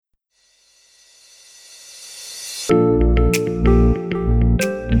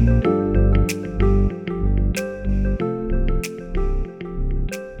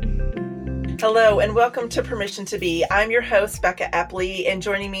Hello and welcome to Permission to Be. I'm your host, Becca Epley, and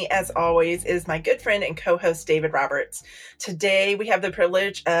joining me as always is my good friend and co-host, David Roberts. Today we have the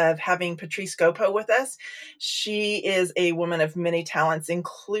privilege of having Patrice Gopo with us. She is a woman of many talents,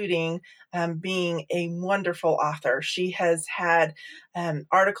 including being a wonderful author. She has had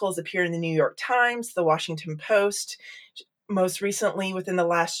articles appear in the New York Times, the Washington Post. Most recently, within the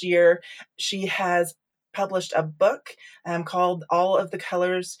last year, she has published a book called All of the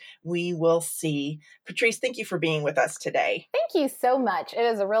Colors We Will See. Patrice, thank you for being with us today. Thank you so much. It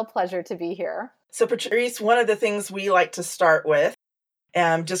is a real pleasure to be here. So Patrice, one of the things we like to start with,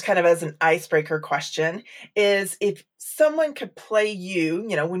 just kind of as an icebreaker question, is if someone could play you,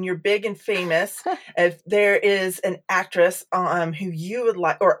 when you're big and famous, if there is an actress who you would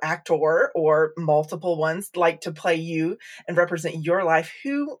like, or actor, or multiple ones like to play you and represent your life,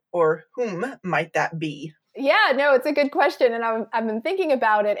 who or whom might that be? Yeah, no, it's a good question. And I've been thinking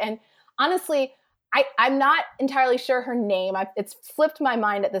about it. And honestly, I'm not entirely sure her name. It's slipped my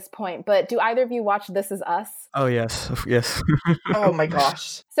mind at this point. But do either of you watch This Is Us? Oh, yes. Yes. Oh, my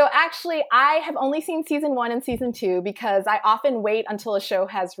gosh. So actually, I have only seen season 1 and season 2 because I often wait until a show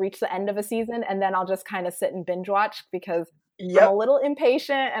has reached the end of a season. And then I'll just kind of sit and binge watch because I'm a little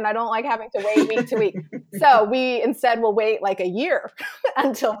impatient and I don't like having to wait week to week. So we instead will wait like a year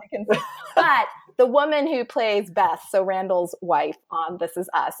until we can. But the woman who plays Beth, so Randall's wife on This Is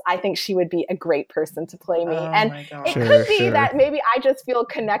Us, I think she would be a great person to play me. And it could be that maybe I just feel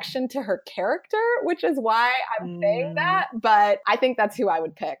connection to her character, which is why I'm saying that. But I think that's who I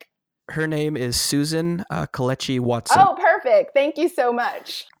would pick. Her name is Susan Kelechi Watson. Oh, perfect. Thank you so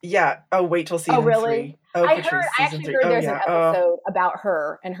much. Yeah. Oh, wait till season 3. Oh, I actually heard there's an episode about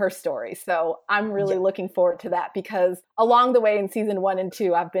her and her story. So I'm really looking forward to that because along the way in season 1 and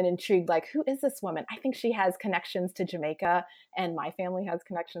 2, I've been intrigued, like, who is this woman? I think she has connections to Jamaica and my family has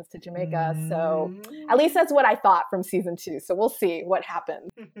connections to Jamaica. So at least that's what I thought from season 2. So we'll see what happens.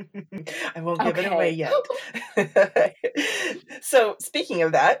 I won't give it away yet. So speaking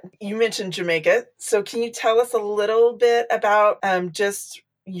of that, you mentioned Jamaica. So can you tell us a little bit about just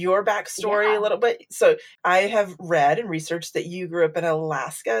your backstory a little bit? So I have read and researched that you grew up in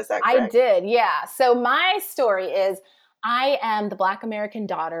Alaska. Is that correct? I did, yeah. So my story is I am the Black American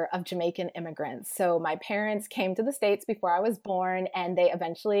daughter of Jamaican immigrants. So my parents came to the States before I was born and they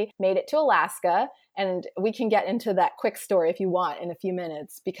eventually made it to Alaska. And we can get into that quick story if you want in a few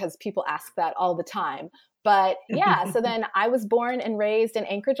minutes because people ask that all the time. But yeah, so then I was born and raised in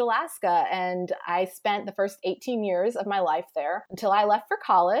Anchorage, Alaska, and I spent the first 18 years of my life there until I left for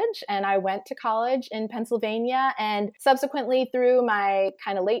college. And I went to college in Pennsylvania, and subsequently through my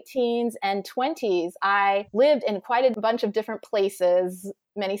kind of late teens and 20s, I lived in quite a bunch of different places,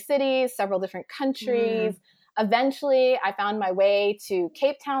 many cities, several different countries. Eventually, I found my way to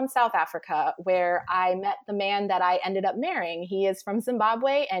Cape Town, South Africa, where I met the man that I ended up marrying. He is from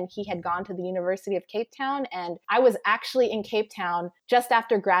Zimbabwe, and he had gone to the University of Cape Town. And I was actually in Cape Town just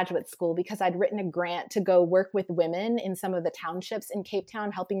after graduate school because I'd written a grant to go work with women in some of the townships in Cape Town,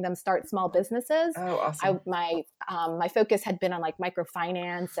 helping them start small businesses. Oh, awesome. My focus had been on like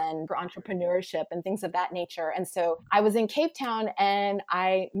microfinance and for entrepreneurship and things of that nature. And so I was in Cape Town and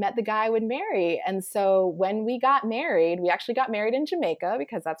I met the guy I would marry. And so when we got married, we actually got married in Jamaica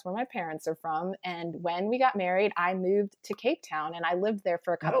because that's where my parents are from. And when we got married, I moved to Cape Town and I lived there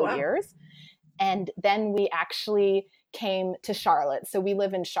for a couple years. And then we actually came to Charlotte. So we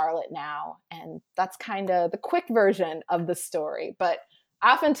live in Charlotte now. And that's kind of the quick version of the story. But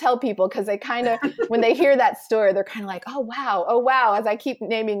I often tell people because they kind of, when they hear that story, they're kind of like, oh, wow, as I keep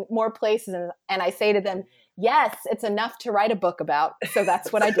naming more places. And I say to them, yes, it's enough to write a book about. So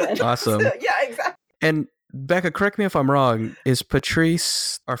that's what I did. Awesome. Yeah, exactly. And Becca, correct me if I'm wrong, is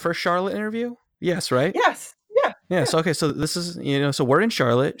Patrice our first Charlotte interview? Yes, right? Yes. Yeah. So, okay. So this is, so we're in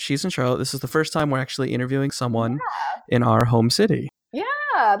Charlotte. She's in Charlotte. This is the first time we're actually interviewing someone in our home city.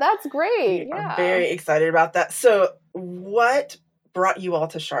 Yeah, that's great. I'm very excited about that. So what brought you all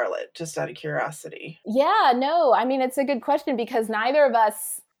to Charlotte, just out of curiosity? Yeah, no, I mean, it's a good question because neither of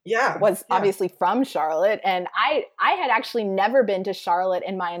us was obviously from Charlotte. And I had actually never been to Charlotte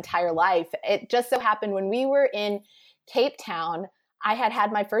in my entire life. It just so happened when we were in Cape Town, I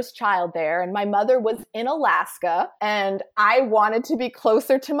had my first child there and my mother was in Alaska and I wanted to be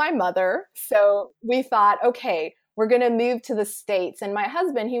closer to my mother. So we thought, okay, we're going to move to the States. And my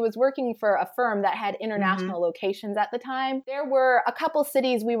husband, he was working for a firm that had international Mm-hmm. locations at the time. There were a couple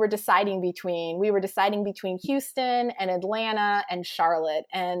cities we were deciding between. We were deciding between Houston and Atlanta and Charlotte.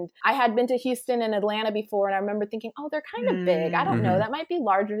 And I had been to Houston and Atlanta before, and I remember thinking, oh, they're kind of big. I don't know. Mhm. That might be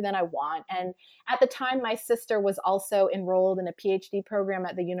larger than I want. And at the time, my sister was also enrolled in a PhD program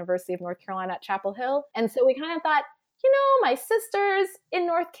at the University of North Carolina at Chapel Hill. And so we kind of thought, my sister's in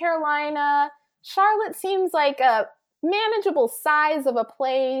North Carolina. Charlotte seems like a manageable size of a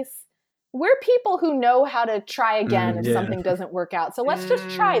place. We're people who know how to try again if yeah. something doesn't work out. So let's just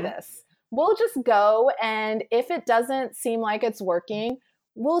try this. We'll just go. And if it doesn't seem like it's working,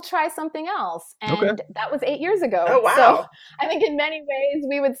 we'll try something else. And that was 8 years ago. Oh, wow. So I think in many ways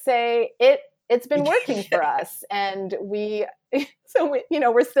we would say it's been working for us. And we're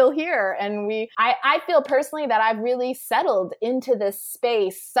still here. And I feel personally that I've really settled into this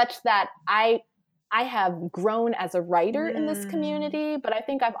space such that I have grown as a writer in this community, but I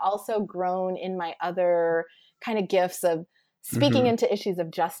think I've also grown in my other kind of gifts of speaking into issues of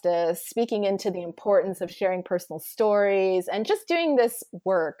justice, speaking into the importance of sharing personal stories, and just doing this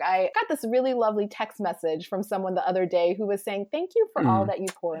work. I got this really lovely text message from someone the other day who was saying, thank you for all that you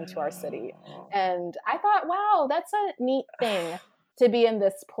pour into our city. And I thought, wow, that's a neat thing to be in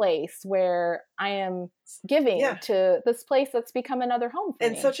this place where I am giving to this place that's become another home for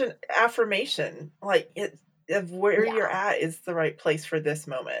me. And such an affirmation, of where you're at is the right place for this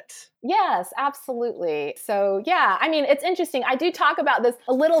moment. Yes, absolutely. So yeah, I mean, it's interesting. I do talk about this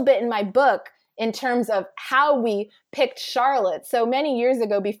a little bit in my book in terms of how we picked Charlotte. So many years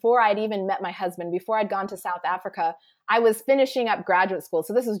ago, before I'd even met my husband, before I'd gone to South Africa, I was finishing up graduate school.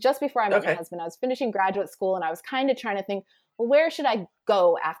 So this was just before I met my husband. I was finishing graduate school and I was kind of trying to think, well, where should I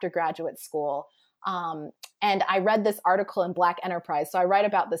go after graduate school? And I read this article in Black Enterprise. So I write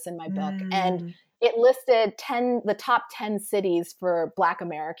about this in my book. And it listed the top 10 cities for Black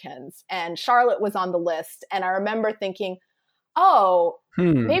Americans. And Charlotte was on the list. And I remember thinking,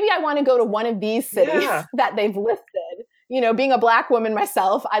 maybe I want to go to one of these cities that they've listed. Being a Black woman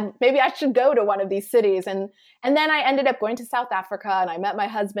myself, maybe I should go to one of these cities. And then I ended up going to South Africa and I met my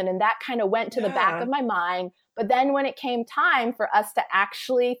husband, and that kind of went to the back of my mind. But then when it came time for us to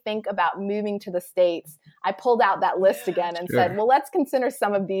actually think about moving to the States, I pulled out that list again and said, well, let's consider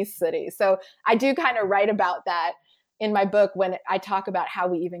some of these cities. So I do kind of write about that in my book when I talk about how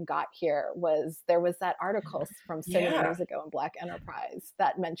we even got here. There was that article from so many years ago in Black Enterprise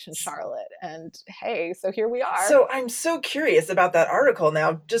that mentioned Charlotte, and hey, so here we are. So I'm so curious about that article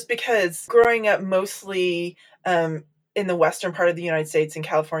now, just because growing up mostly in the western part of the United States, in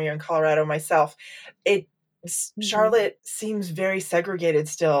California and Colorado myself, Charlotte seems very segregated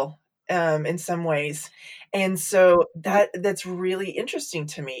still in some ways. And so that's really interesting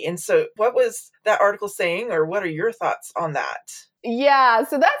to me. And so what was that article saying, or what are your thoughts on that? Yeah,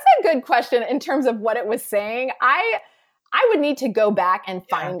 so that's a good question in terms of what it was saying. I would need to go back and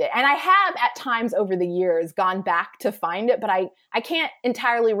find it. And I have at times over the years gone back to find it, but I can't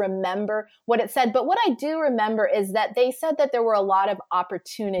entirely remember what it said. But what I do remember is that they said that there were a lot of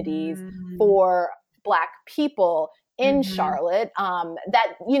opportunities for Black people in Charlotte,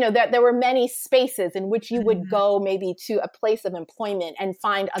 that there were many spaces in which you would go maybe to a place of employment and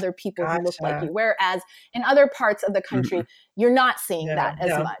find other people who look like you. Whereas in other parts of the country, you're not seeing that as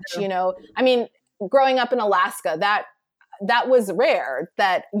much, I mean, growing up in Alaska, that was rare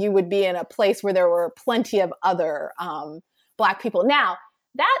that you would be in a place where there were plenty of other Black people. Now,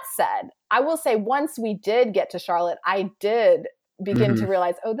 that said, I will say once we did get to Charlotte, I did begin to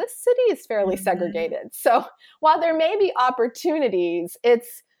realize, this city is fairly segregated. So while there may be opportunities,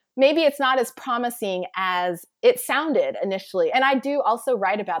 maybe it's not as promising as it sounded initially. And I do also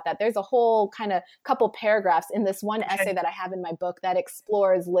write about that. There's a whole kind of couple paragraphs in this one essay that I have in my book that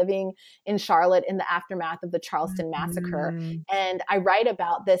explores living in Charlotte in the aftermath of the Charleston massacre. And I write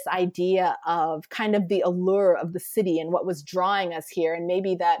about this idea of kind of the allure of the city and what was drawing us here. And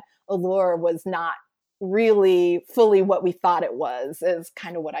maybe that allure was not really fully what we thought it was, is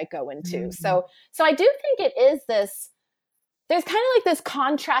kind of what I go into. So I do think it is there's kind of like this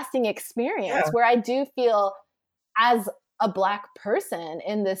contrasting experience where I do feel as a Black person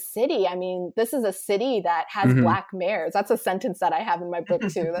in this city. I mean, this is a city that has Black mayors. That's a sentence that I have in my book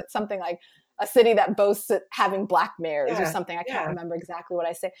too. That's something like a city that boasts having Black mayors or something. I can't remember exactly what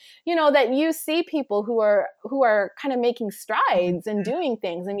I say. That you see people who are kind of making strides and doing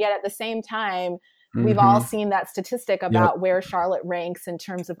things, and yet at the same time, we've all seen that statistic about Yep. where Charlotte ranks in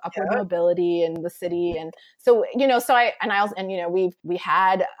terms of upward mobility in the city. And so, you know, we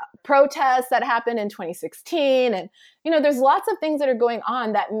had protests that happened in 2016. And, you know, there's lots of things that are going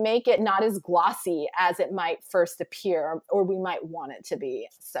on that make it not as glossy as it might first appear, or we might want it to be.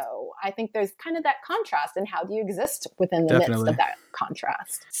 So I think there's kind of that contrast, and how do you exist within the midst of that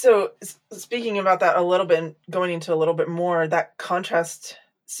contrast? So speaking about that a little bit, going into a little bit more, that contrast.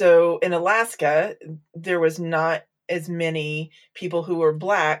 So in Alaska, there was not as many people who were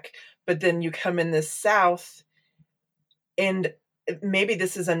Black, but then you come in the South, and maybe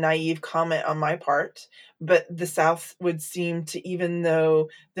this is a naive comment on my part, but the South would seem to, even though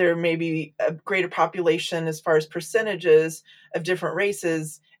there may be a greater population as far as percentages of different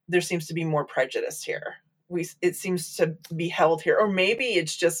races, there seems to be more prejudice here. It seems to be held here, or maybe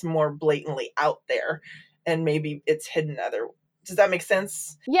it's just more blatantly out there, and maybe it's hidden other. Does that make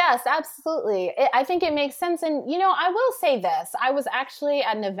sense? Yes, absolutely. I think it makes sense. And, you know, I will say this. I was actually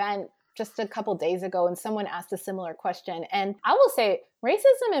at an event just a couple days ago, and someone asked a similar question. And I will say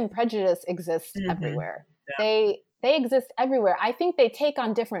racism and prejudice exist everywhere. Yeah. They exist everywhere. I think they take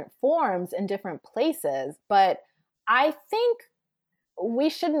on different forms in different places, but I think we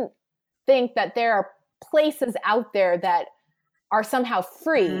shouldn't think that there are places out there that are somehow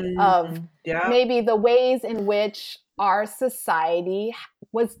free of maybe the ways in which our society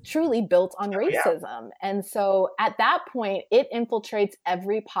was truly built on racism. Yeah. And so at that point, it infiltrates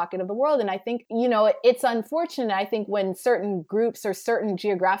every pocket of the world. And I think, you know, it's unfortunate, I think, when certain groups or certain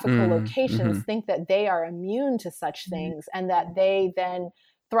geographical locations think that they are immune to such things, and that they then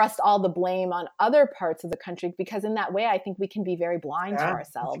thrust all the blame on other parts of the country, because in that way, I think we can be very blind to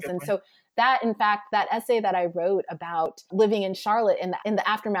ourselves. And so that, in fact, that essay that I wrote about living in Charlotte in the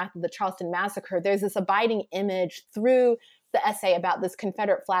aftermath of the Charleston massacre, there's this abiding image through the essay about this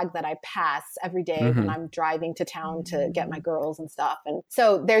Confederate flag that I pass every day when I'm driving to town to get my girls and stuff. And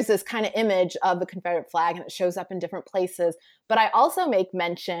so there's this kind of image of the Confederate flag, and it shows up in different places. But I also make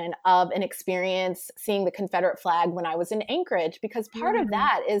mention of an experience seeing the Confederate flag when I was in Anchorage, because part of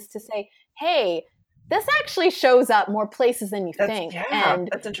that is to say, hey, this actually shows up more places than you think. Yeah, and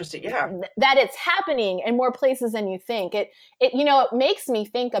that's interesting. Yeah. That it's happening in more places than you think. It makes me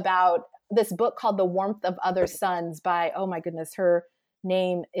think about this book called The Warmth of Other Suns by, oh my goodness, her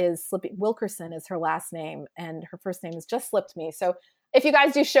name is Wilkerson is her last name, and her first name has just slipped me. So if you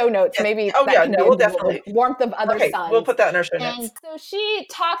guys do show notes, maybe we'll definitely Warmth of Other Suns. We'll put that in our show notes. And so she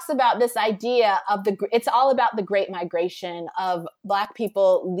talks about this idea of it's all about the Great Migration of Black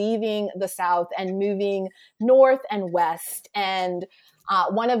people leaving the South and moving north and west. And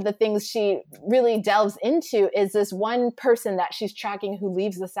one of the things she really delves into is this one person that she's tracking who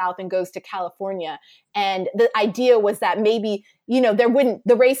leaves the South and goes to California. And the idea was that maybe, you know, the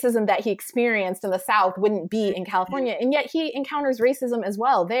racism that he experienced in the South wouldn't be in California. And yet he encounters racism as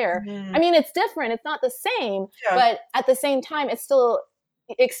well there. I mean, it's different. It's not the same, but at the same time, it's still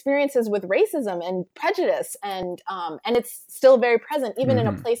experiences with racism and prejudice. And it's still very present, even in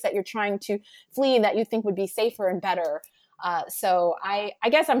a place that you're trying to flee, that you think would be safer and better. So I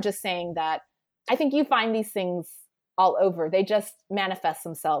guess I'm just saying that I think you find these things all over. They just manifest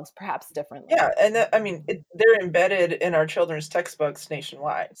themselves perhaps differently. Yeah. And they're embedded in our children's textbooks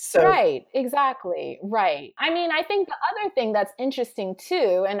nationwide. So Right. Exactly. Right. I mean, I think the other thing that's interesting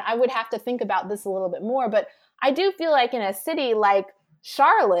too, and I would have to think about this a little bit more, but I do feel like in a city like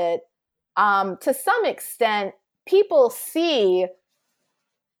Charlotte, to some extent, people see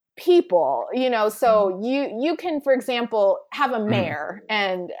people, you know, so you can, for example, have a mayor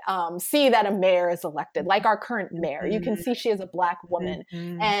and see that a mayor is elected, like our current mayor. You can see she is a Black woman,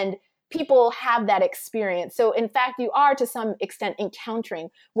 and people have that experience. So in fact, you are to some extent encountering,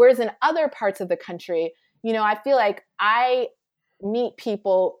 whereas in other parts of the country, you know, I feel like I meet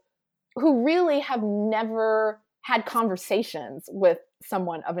people who really have never had conversations with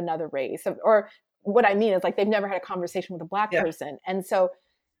someone of another race, or what I mean is like they've never had a conversation with a Black person. And so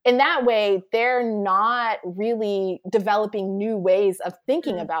in that way, they're not really developing new ways of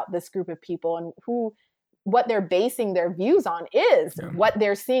thinking about this group of people, and what they're basing their views on is what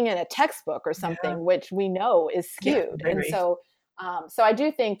they're seeing in a textbook or something, which we know is skewed. And so I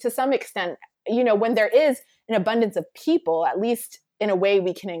do think to some extent, you know, when there is an abundance of people, at least in a way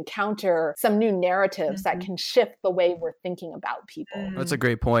we can encounter some new narratives that can shift the way we're thinking about people. That's a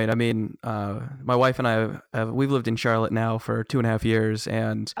great point. I mean, my wife and I we've lived in Charlotte now for 2.5 years,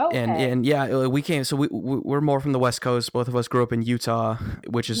 and yeah, we came. So we're more from the West Coast. Both of us grew up in Utah,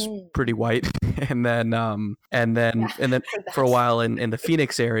 which is pretty white, and then for a while in the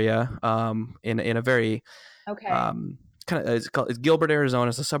Phoenix area, in a very kind it's Gilbert, Arizona.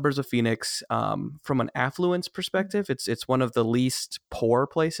 It's the suburbs of Phoenix. From an affluence perspective, it's one of the least poor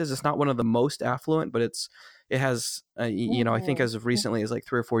places. It's not one of the most affluent, but it has I think as of recently as like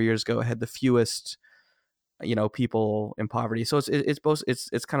 3 or 4 years ago, it had the fewest people in poverty. So it's both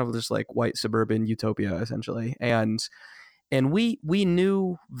it's kind of just like white suburban utopia essentially. And we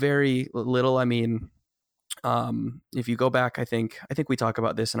knew very little. I mean, if you go back, I think we talk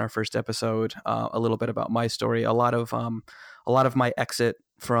about this in our first episode, a little bit about my story. A lot of my exit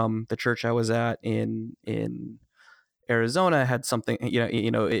from the church I was at in Arizona had something,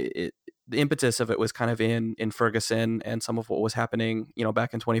 the impetus of it was kind of in Ferguson and some of what was happening,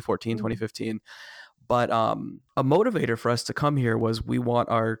 back in 2014, 2015. But a motivator for us to come here was we want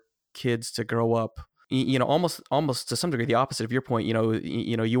our kids to grow up, almost to some degree the opposite of your point.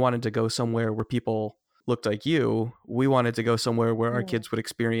 You wanted to go somewhere where people looked like you. We wanted to go somewhere where our kids would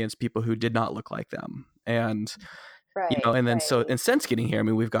experience people who did not look like them. And and then so, and since getting here, I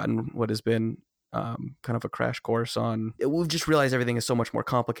mean, we've gotten what has been kind of a crash course on. We've just realized everything is so much more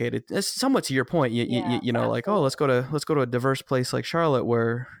complicated. It's somewhat to your point. Like, oh, let's go to a diverse place like Charlotte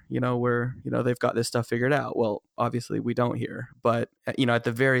where they've got this stuff figured out. Well, obviously we don't here, but at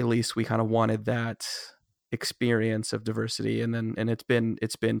the very least, we kind of wanted that experience of diversity, and it's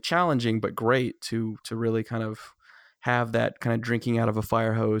been challenging but great to really kind of have that kind of drinking out of a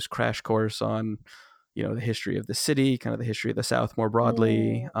fire hose crash course on the history of the city, kind of the history of the South more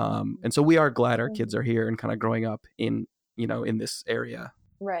broadly. And so we are glad our kids are here and kind of growing up in this area.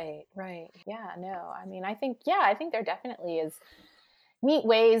 Right. Yeah, no, I mean, I think there definitely is neat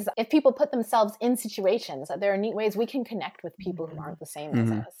ways, if people put themselves in situations, that there are neat ways we can connect with people who aren't the same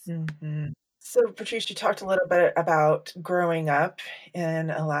as us. Mm-hmm. So, Patrice, you talked a little bit about growing up in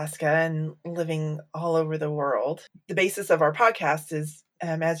Alaska and living all over the world. The basis of our podcast is,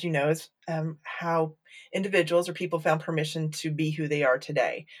 as you know, is how individuals or people found permission to be who they are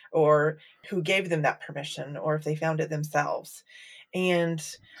today, or who gave them that permission, or if they found it themselves. And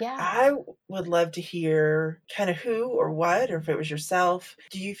I would love to hear kind of who or what, or if it was yourself,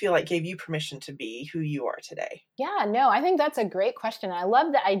 do you feel like gave you permission to be who you are today? Yeah, no, I think that's a great question. I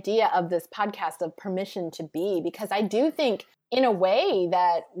love the idea of this podcast of permission to be, because I do think in a way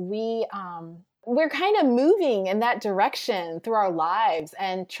that we're kind of moving in that direction through our lives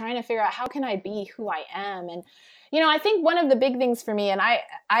and trying to figure out how can I be who I am. And I think one of the big things for me, and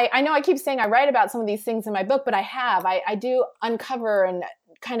I know I keep saying I write about some of these things in my book, but I do uncover and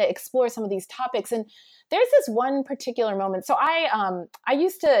kind of explore some of these topics. And there's this one particular moment. So I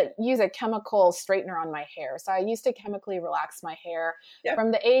used to use a chemical straightener on my hair. So I used to chemically relax my hair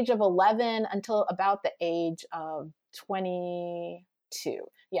from the age of 11 until about the age of 22.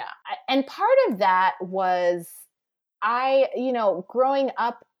 Yeah. And part of that was growing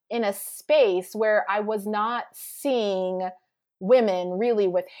up in a space where I was not seeing women really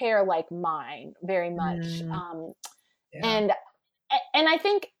with hair like mine very much. And I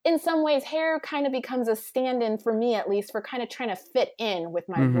think in some ways hair kind of becomes a stand-in for me, at least, for kind of trying to fit in with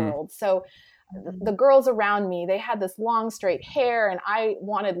my world. So the girls around me, they had this long straight hair, and I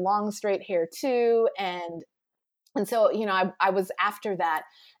wanted long straight hair too. And so, I was after that.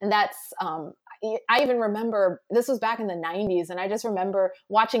 And that's, I even remember, this was back in the 90s, and I just remember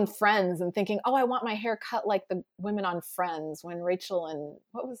watching Friends and thinking, oh, I want my hair cut like the women on Friends, when Rachel and,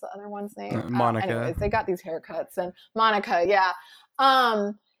 what was the other one's name? Monica. Anyways, they got these haircuts, and Monica, yeah.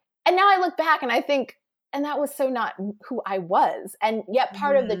 And now I look back and I think, and that was so not who I was. And yet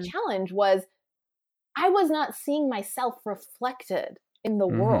part of the challenge was I was not seeing myself reflected in the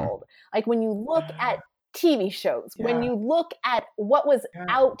world. Like when you look at TV shows, when you look at what was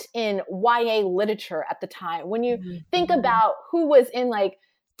out in YA literature at the time, when you think about who was in like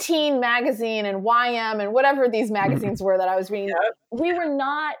Teen Magazine and YM and whatever these magazines were that I was reading, we were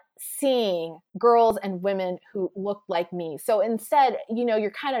not seeing girls and women who looked like me. So instead, you're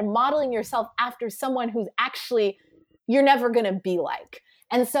kind of modeling yourself after someone who's actually, you're never going to be like.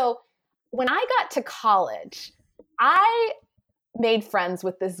 And so when I got to college, I made friends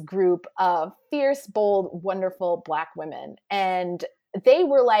with this group of fierce, bold, wonderful Black women. And they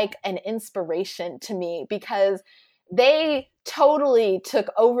were like an inspiration to me because they totally took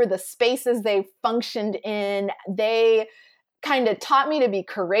over the spaces they functioned in. They kind of taught me to be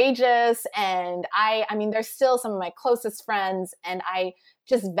courageous. And I mean, they're still some of my closest friends, and I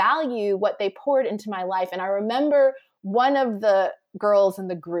just value what they poured into my life. And I remember one of the girls in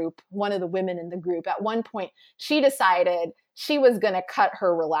the group, one of the women in the group, at one point, she decided she was going to cut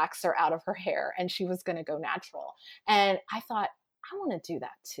her relaxer out of her hair and she was going to go natural. And I thought, I want to do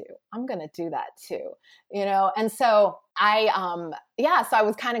that too. I'm going to do that too, you know? And so so I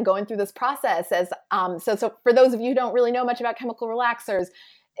was kind of going through this process as, so for those of you who don't really know much about chemical relaxers,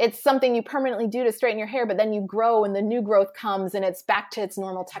 it's something you permanently do to straighten your hair, but then you grow and the new growth comes and it's back to its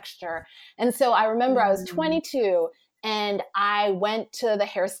normal texture. And so I remember I was 22 and I went to the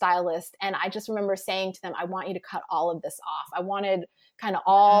hairstylist and I just remember saying to them, I want you to cut all of this off. I wanted kind of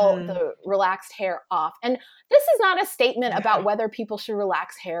all the relaxed hair off. And this is not a statement about whether people should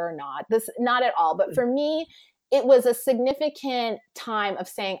relax hair or not. This, not at all. But for me, it was a significant time of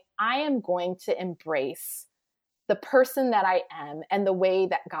saying, I am going to embrace the person that I am and the way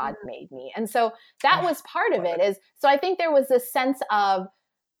that God made me. And so that was part of it. So I think there was this sense of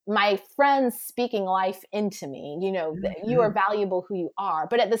my friends speaking life into me, you know, you are valuable who you are.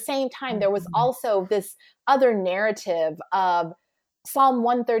 But at the same time, there was also this other narrative of Psalm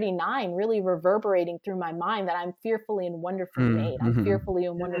 139 really reverberating through my mind that I'm fearfully and wonderfully made. I'm fearfully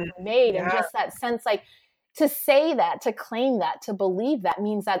and wonderfully made. And just that sense, like, to say that, to claim that, to believe that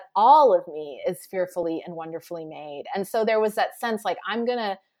means that all of me is fearfully and wonderfully made. And so there was that sense like, I'm going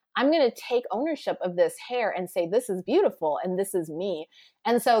to take ownership of this hair and say, this is beautiful and this is me.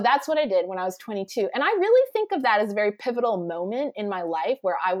 And so that's what I did when I was 22. And I really think of that as a very pivotal moment in my life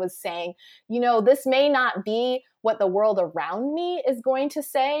where I was saying, you know, this may not be what the world around me is going to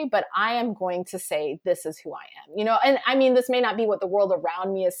say, but I am going to say, this is who I am, you know? And I mean, this may not be what the world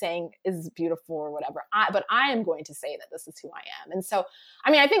around me is saying is beautiful or whatever, but I am going to say that this is who I am. And so, I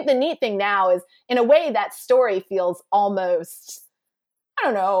mean, I think the neat thing now is in a way that story feels almost, I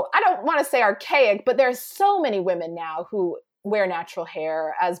don't know, I don't want to say archaic, but there's so many women now who wear natural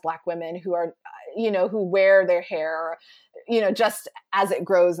hair as Black women who are, you know, who wear their hair, you know, just as it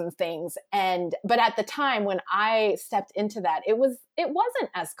grows and things. But at the time when I stepped into that, it wasn't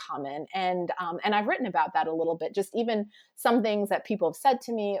as common. And I've written about that a little bit, just even some things that people have said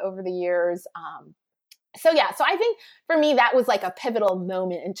to me over the years. So I think for me, that was like a pivotal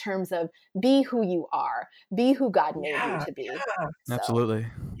moment in terms of be who you are, be who God made you to be. Yeah. So. Absolutely.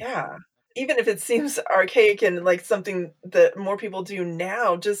 Yeah. Even if it seems archaic and like something that more people do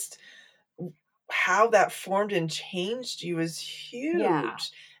now, just how that formed and changed you is huge. Yeah.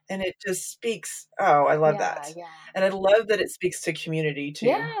 And it just speaks. Oh, I love that. Yeah. And I love that it speaks to community too.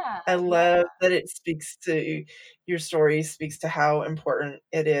 Yeah. I love that it speaks to your story, speaks to how important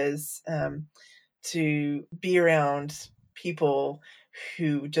it is to be around people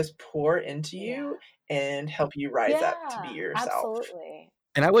who just pour into you and help you rise up to be yourself. Absolutely.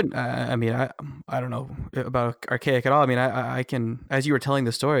 And I wouldn't, I mean, I don't know about archaic at all. I mean, I can, as you were telling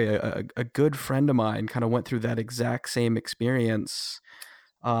the story, a good friend of mine kind of went through that exact same experience.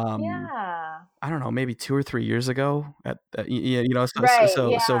 I don't know, maybe 2 or 3 years ago you know,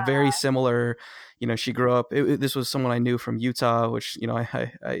 so very similar, you know, she grew up, this was someone I knew from Utah, which, you know,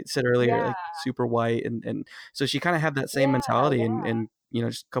 I said earlier, like super white. And so she kind of had that same mentality. And, you know,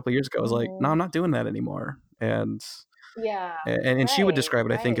 just a couple of years ago, I was like, no, I'm not doing that anymore. And she would describe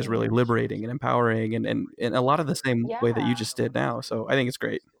it, I think, as really liberating and empowering and a lot of the same way that you just did now. So I think it's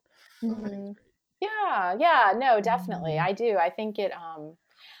great. Mm-hmm. Yeah, no, definitely. I do. I think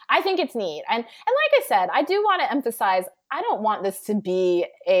it's neat. And like I said, I do want to emphasize, I don't want this to be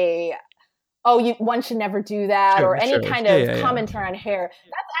one should never do that or any kind of commentary on hair.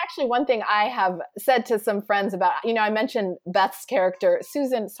 That's actually one thing I have said to some friends about, you know, I mentioned Beth's character,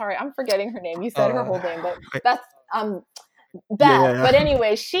 Susan, sorry, I'm forgetting her name. You said her whole name, but Beth, but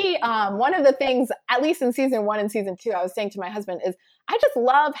anyway, she, one of the things, at least in season 1 and season 2, I was saying to my husband is, I just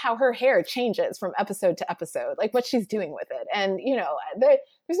love how her hair changes from episode to episode, like what she's doing with it. And, you know,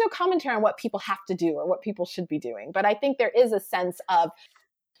 there's no commentary on what people have to do or what people should be doing. But I think there is a sense of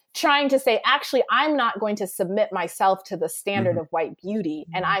trying to say, actually, I'm not going to submit myself to the standard of white beauty,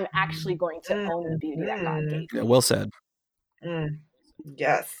 and I'm actually going to own the beauty that God gave me. Yeah, well said.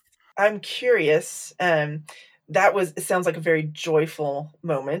 Yes. I'm curious. It sounds like a very joyful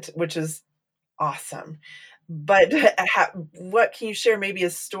moment, which is awesome. But what can you share, maybe a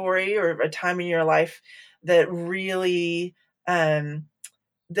story or a time in your life that really,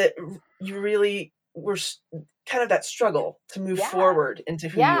 that you really were kind of that struggle to move forward into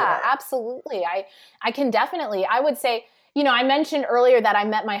who you are? Yeah, absolutely. I can definitely, I would say, you know, I mentioned earlier that I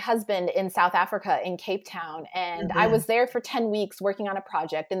met my husband in South Africa in Cape Town, and I was there for 10 weeks working on a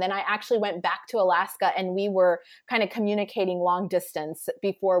project. And then I actually went back to Alaska and we were kind of communicating long distance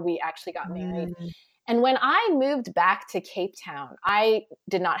before we actually got married. And when I moved back to Cape Town, I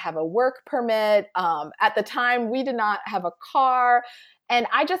did not have a work permit. At the time, we did not have a car. And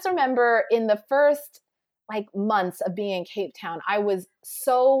I just remember in the first months of being in Cape Town, I was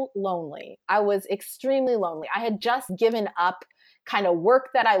so lonely. I was extremely lonely. I had just given up kind of work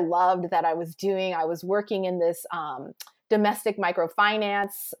that I loved that I was doing. I was working in this domestic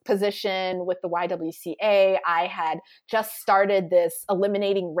microfinance position with the YWCA. I had just started this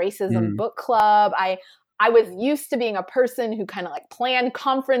Eliminating Racism book club. I was used to being a person who kind of like planned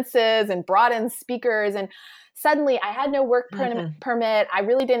conferences and brought in speakers, and suddenly I had no work permit. I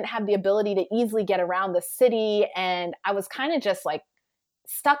really didn't have the ability to easily get around the city. And I was kind of just like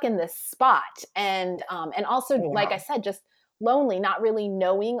stuck in this spot. And also, like I said, just lonely, not really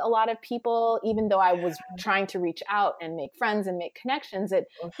knowing a lot of people, even though I was trying to reach out and make friends and make connections. That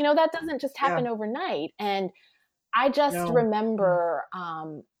doesn't just happen overnight. And I just remember,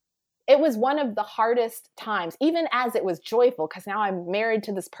 it was one of the hardest times, even as it was joyful, because now I'm married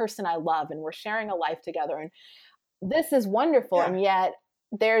to this person I love and we're sharing a life together. And this is wonderful. Yeah. And yet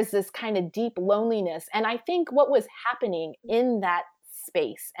there's this kind of deep loneliness. And I think what was happening in that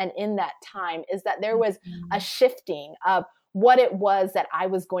space and in that time is that there was a shifting of what it was that I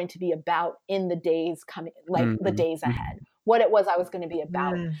was going to be about in the days coming, like the days ahead. What it was I was going to be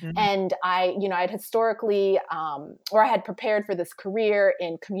about. And I'd historically, or I had prepared for this career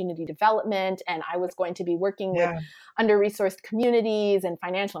in community development, and I was going to be working with under-resourced communities and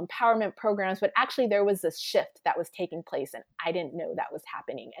financial empowerment programs. But actually there was this shift that was taking place, and I didn't know that was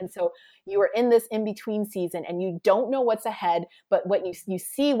happening. And so you are in this in-between season, and you don't know what's ahead, but what you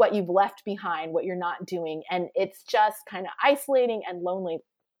see what you've left behind, what you're not doing. And it's just kind of isolating and lonely.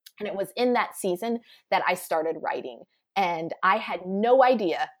 And it was in that season that I started writing. And I had no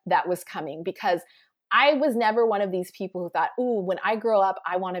idea that was coming, because I was never one of these people who thought, ooh, when I grow up,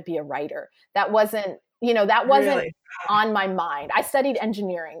 I want to be a writer. That wasn't really on my mind. I studied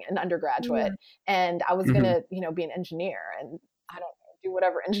engineering in undergraduate, and I was going to, be an engineer, and I don't know, do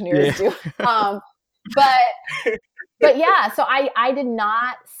whatever engineers do. But yeah, so I did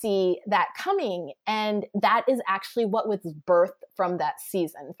not see that coming. And that is actually what was birthed from that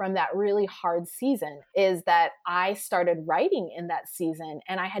season, from that really hard season, is that I started writing in that season,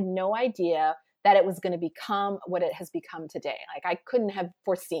 and I had no idea that it was going to become what it has become today. Like, I couldn't have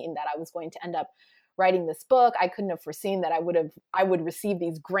foreseen that I was going to end up writing this book. I couldn't have foreseen that I would receive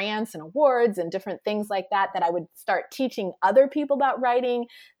these grants and awards and different things like that I would start teaching other people about writing,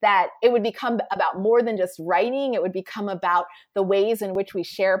 that it would become about more than just writing. It would become about the ways in which we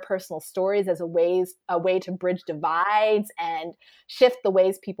share personal stories as a way to bridge divides and shift the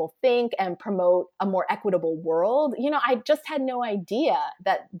ways people think and promote a more equitable world. I just had no idea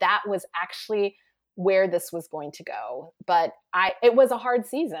that was actually where this was going to go. But it was a hard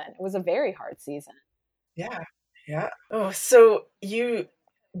season. It was a very hard season. Yeah. Yeah. Oh, so you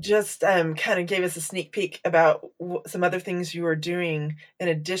just kind of gave us a sneak peek about some other things you were doing in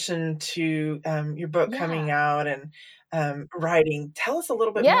addition to your book coming out and writing. Tell us a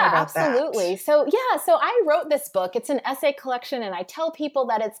little bit more about that. Yeah, absolutely. So I wrote this book. It's an essay collection, and I tell people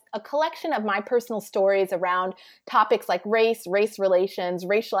that it's a collection of my personal stories around topics like race relations,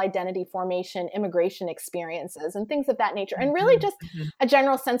 racial identity formation, immigration experiences, and things of that nature. And really just a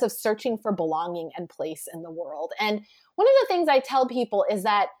general sense of searching for belonging and place in the world. And one of the things I tell people is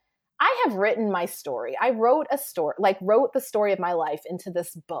that I have written my story. I wrote the story of my life into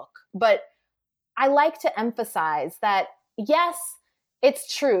this book. But I like to emphasize that, yes,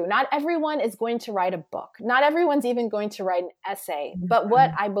 it's true. Not everyone is going to write a book. Not everyone's even going to write an essay. But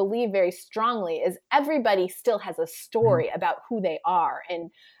what I believe very strongly is everybody still has a story about who they are,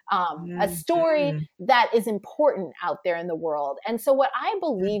 and a story that is important out there in the world. And so what I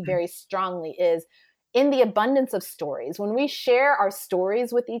believe very strongly is, in the abundance of stories, when we share our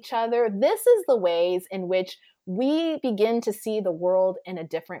stories with each other, this is the ways in which we begin to see the world in a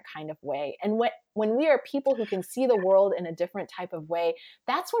different kind of way. And when we are people who can see the world in a different type of way,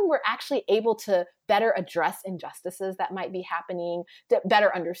 that's when we're actually able to better address injustices that might be happening, to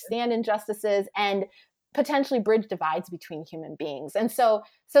better understand injustices, and potentially bridge divides between human beings. And so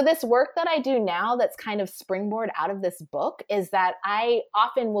this work that I do now that's kind of springboard out of this book is that I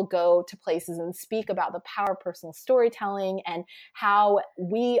often will go to places and speak about the power of personal storytelling and how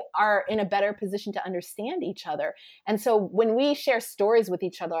we are in a better position to understand each other. And so when we share stories with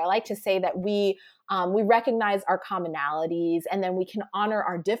each other, I like to say that we recognize our commonalities, and then we can honor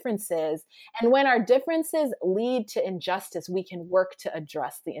our differences. And when our differences lead to injustice, we can work to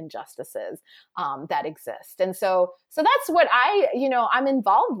address the injustices that exist. And so that's what I'm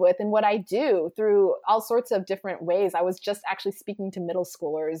involved with, and what I do through all sorts of different ways. I was just actually speaking to middle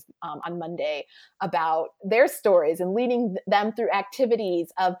schoolers on Monday about their stories and leading them through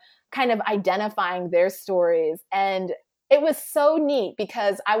activities of kind of identifying their stories. And it was so neat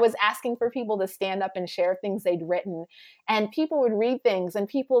because I was asking for people to stand up and share things they'd written, and people would read things and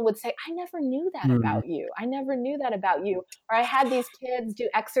people would say, I never knew that about you. I never knew that about you. Or I had these kids do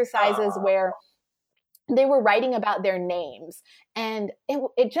exercises where they were writing about their names. And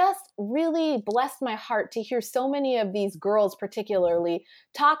it just really blessed my heart to hear so many of these girls particularly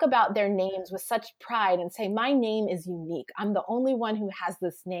talk about their names with such pride and say, my name is unique. I'm the only one who has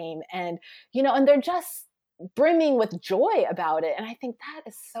this name. And, and they're just brimming with joy about it. And I think that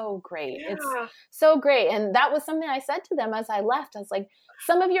is so great. Yeah. It's so great. And that was something I said to them as I left. I was like,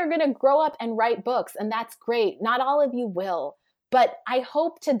 some of you are going to grow up and write books, and that's great. Not all of you will. But I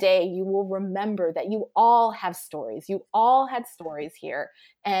hope today you will remember that you all have stories. You all had stories here.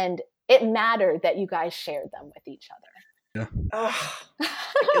 And it mattered that you guys shared them with each other. Yeah. Oh,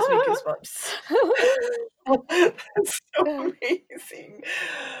 it gives me goosebumps. That's so amazing.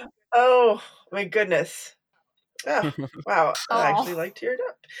 Oh, my goodness. Oh, wow. I actually like teared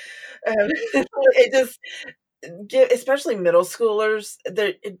up. It just, especially middle schoolers,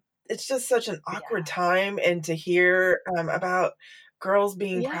 it's just such an awkward time. And to hear about girls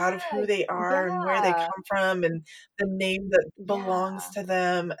being proud of who they are and where they come from and the name that belongs to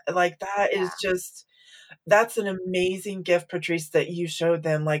them, like that is just, that's an amazing gift, Patrice, that you showed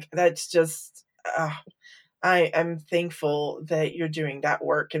them. Like, that's just, I am thankful that you're doing that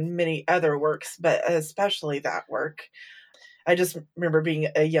work and many other works, but especially that work. I just remember being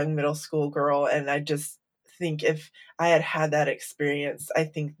a young middle school girl, and I just think if I had had that experience, I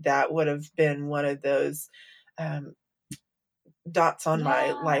think that would have been one of those dots on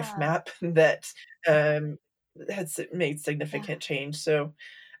my life map that has made significant change. So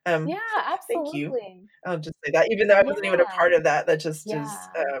absolutely. Thank you. I'll just say that, even though I wasn't even a part of that, that just is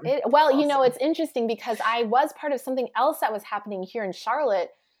well, awesome. It's interesting because I was part of something else that was happening here in Charlotte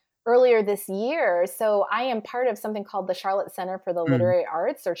earlier this year. So I am part of something called the Charlotte Center for the Literary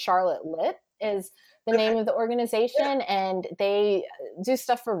Arts, or Charlotte Lit is the name of the organization. And they do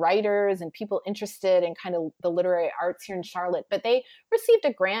stuff for writers and people interested in kind of the literary arts here in Charlotte. But they received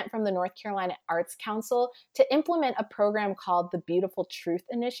a grant from the North Carolina Arts Council to implement a program called the Beautiful Truth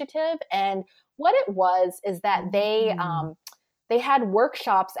Initiative. And what it was is that they had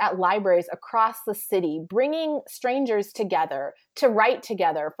workshops at libraries across the city, bringing strangers together to write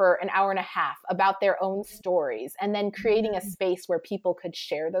together for an hour and a half about their own stories, and then creating a space where people could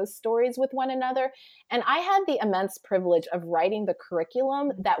share those stories with one another. And I had the immense privilege of writing the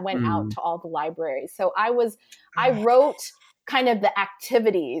curriculum that went out to all the libraries. So I wrote kind of the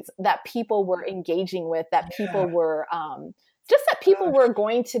activities that people were engaging with, that people were, just that people were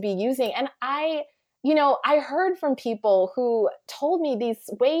going to be using. And I heard from people who told me these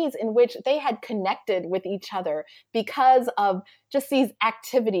ways in which they had connected with each other because of just these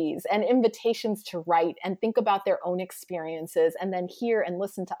activities and invitations to write and think about their own experiences and then hear and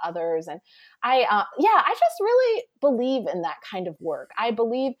listen to others. And I just really believe in that kind of work. I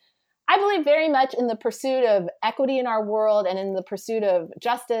believe very much in the pursuit of equity in our world and in the pursuit of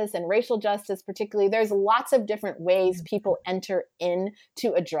justice and racial justice, particularly. There's lots of different ways people enter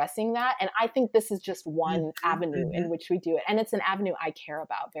into addressing that. And I think this is just one avenue in which we do it. And it's an avenue I care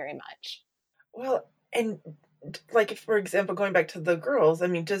about very much. Well, and like, for example, going back to the girls, I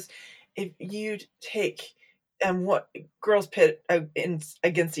mean, just if you take what girls pit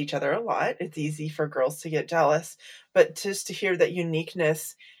against each other a lot, it's easy for girls to get jealous, but just to hear that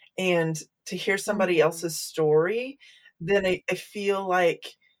uniqueness and to hear somebody else's story, then I feel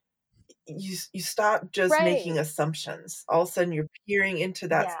like you stop just making assumptions. All of a sudden you're peering into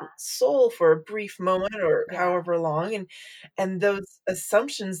that soul for a brief moment or however long. And those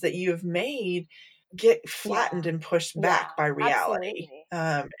assumptions that you have made get flattened and pushed back by reality.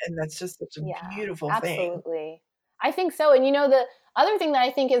 And that's just such a beautiful thing. Absolutely. I think so. And the other thing that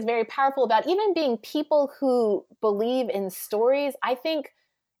I think is very powerful about even being people who believe in stories, I think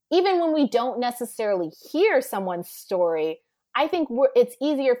even when we don't necessarily hear someone's story, I think it's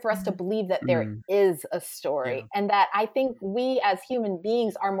easier for us to believe that there is a story, and that I think we as human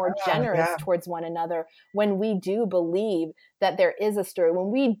beings are more generous towards one another when we do believe that there is a story. When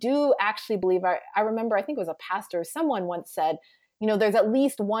we do actually believe, I remember, I think it was a pastor, someone once said, there's at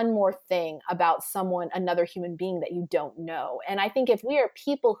least one more thing about another human being that you don't know. And I think if we are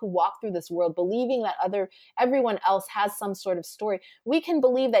people who walk through this world believing that everyone else has some sort of story, we can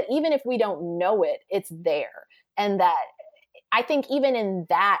believe that even if we don't know it, it's there. And that I think even in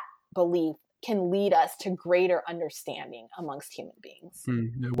that belief can lead us to greater understanding amongst human beings.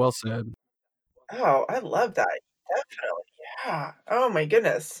 Well said. Oh, I love that. Definitely. Yeah. Oh my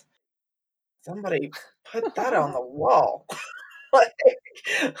goodness. Somebody put that on the wall.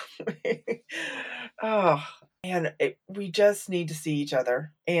 Oh, And we just need to see each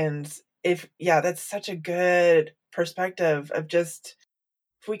other. And that's such a good perspective of just,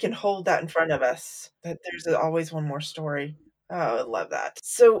 if we can hold that in front of us, that there's always one more story. Oh, I love that.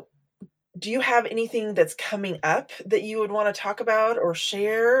 So do you have anything that's coming up that you would want to talk about or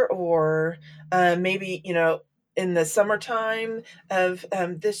share, or maybe, in the summertime of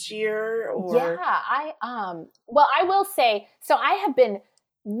this year? Or well, I will say, so I have been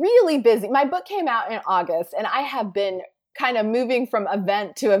really busy. My book came out in August, and I have been kind of moving from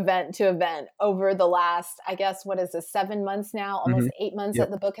event to event to event over the last, I guess, what is this, 7 months now, almost 8 months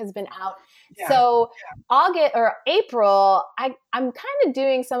that the book has been out. Yeah. So August or April, I'm kind of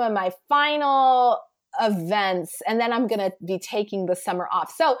doing some of my final events, and then I'm going to be taking the summer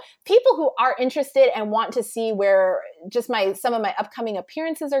off. So people who are interested and want to see where just some of my upcoming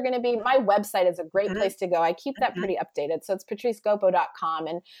appearances are going to be, my website is a great place to go. I keep that pretty updated. So it's patricegoppo.com.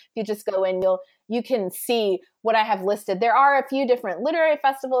 And if you just go in, you can see what I have listed. There are a few different literary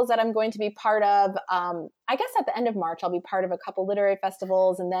festivals that I'm going to be part of. I guess at the end of March, I'll be part of a couple literary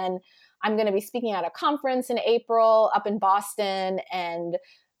festivals. And then I'm going to be speaking at a conference in April up in Boston, and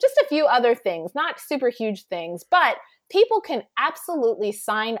just a few other things, not super huge things, but people can absolutely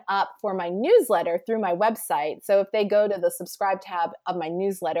sign up for my newsletter through my website. So if they go to the subscribe tab of my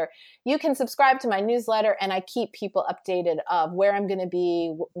newsletter, you can subscribe to my newsletter, and I keep people updated of where I'm going to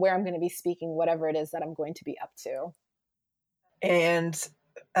be, where I'm going to be speaking, whatever it is that I'm going to be up to.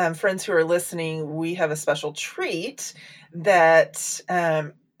 And friends who are listening, we have a special treat that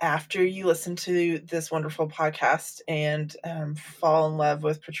after you listen to this wonderful podcast and fall in love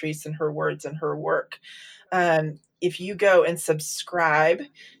with Patrice and her words and her work, if you go and subscribe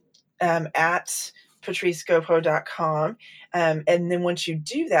at patricegoppo.com, and then once you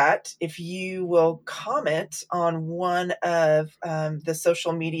do that, if you will comment on one of the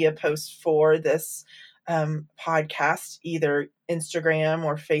social media posts for this podcast, either Instagram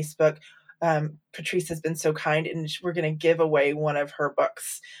or Facebook, Patrice has been so kind, and we're going to give away one of her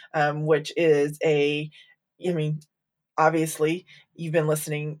books, which is obviously you've been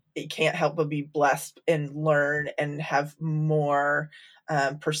listening, you can't help but be blessed and learn and have more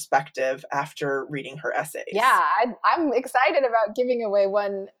perspective after reading her essays. Yeah, I'm excited about giving away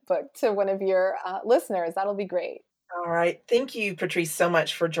one book to one of your listeners. That'll be great. All right. Thank you, Patrice, so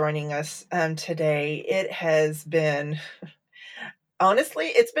much for joining us today. It has been... honestly,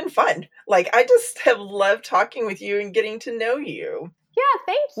 it's been fun. I just have loved talking with you and getting to know you. Yeah,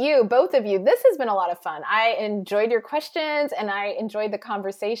 thank you, both of you. This has been a lot of fun. I enjoyed your questions, and I enjoyed the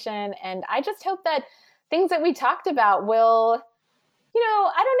conversation. And I just hope that things that we talked about will,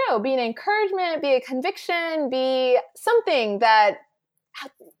 I don't know, be an encouragement, be a conviction, be something that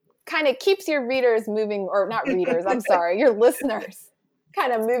kind of keeps your readers moving, or not readers, I'm sorry, your listeners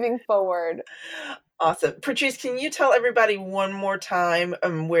kind of moving forward. Awesome. Patrice, can you tell everybody one more time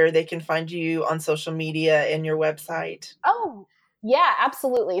where they can find you on social media and your website? Oh, yeah,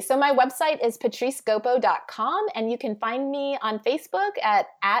 absolutely. So my website is patricegoppo.com, and you can find me on Facebook at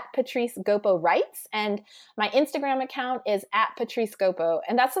Patrice Goppo Writes, and my Instagram account is @PatriceGoppo,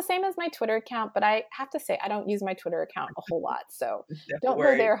 and that's the same as my Twitter account, but I have to say I don't use my Twitter account a whole lot, so don't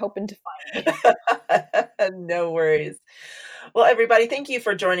go there hoping to find me. No worries. Well, everybody, thank you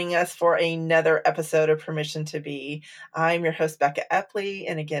for joining us for another episode of Permission to Be. I'm your host, Becca Epley.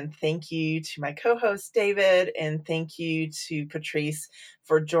 And again, thank you to my co-host, David, and thank you to Patrice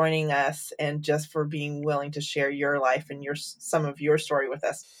for joining us and just for being willing to share your life and some of your story with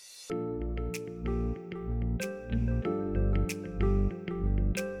us.